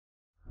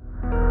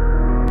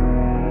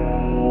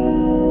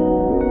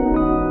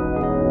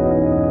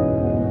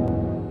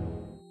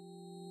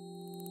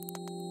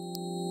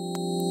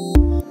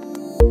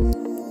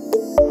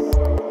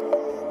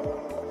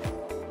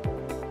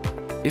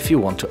If you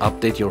want to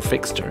update your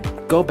fixture,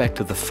 go back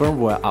to the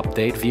firmware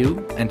update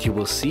view and you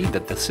will see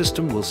that the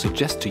system will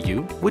suggest to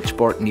you which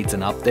board needs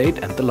an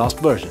update and the last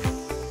version.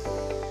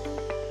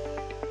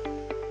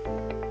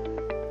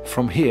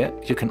 From here,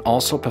 you can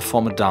also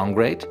perform a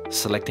downgrade,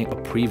 selecting a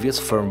previous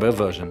firmware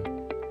version.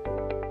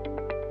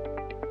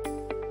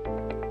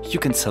 You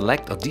can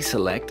select or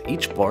deselect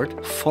each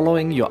board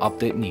following your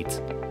update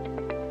needs.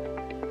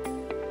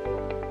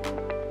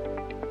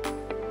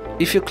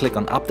 If you click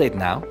on Update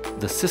Now,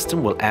 the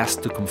system will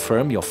ask to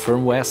confirm your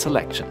firmware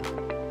selection.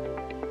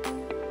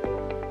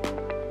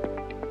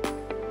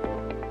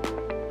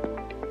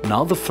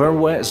 Now the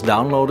firmware is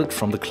downloaded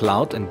from the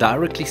cloud and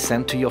directly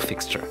sent to your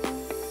fixture.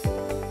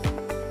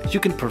 You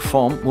can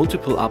perform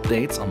multiple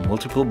updates on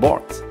multiple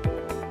boards.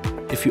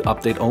 If you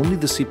update only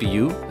the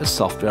CPU, a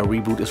software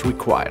reboot is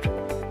required.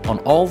 On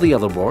all the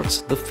other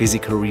boards, the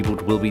physical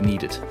reboot will be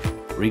needed.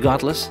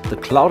 Regardless, the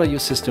CloudIO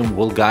system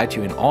will guide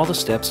you in all the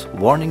steps,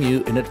 warning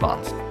you in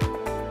advance.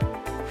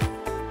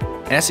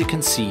 As you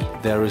can see,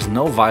 there is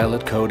no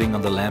violet coating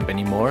on the lamp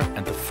anymore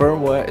and the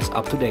firmware is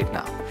up to date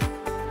now.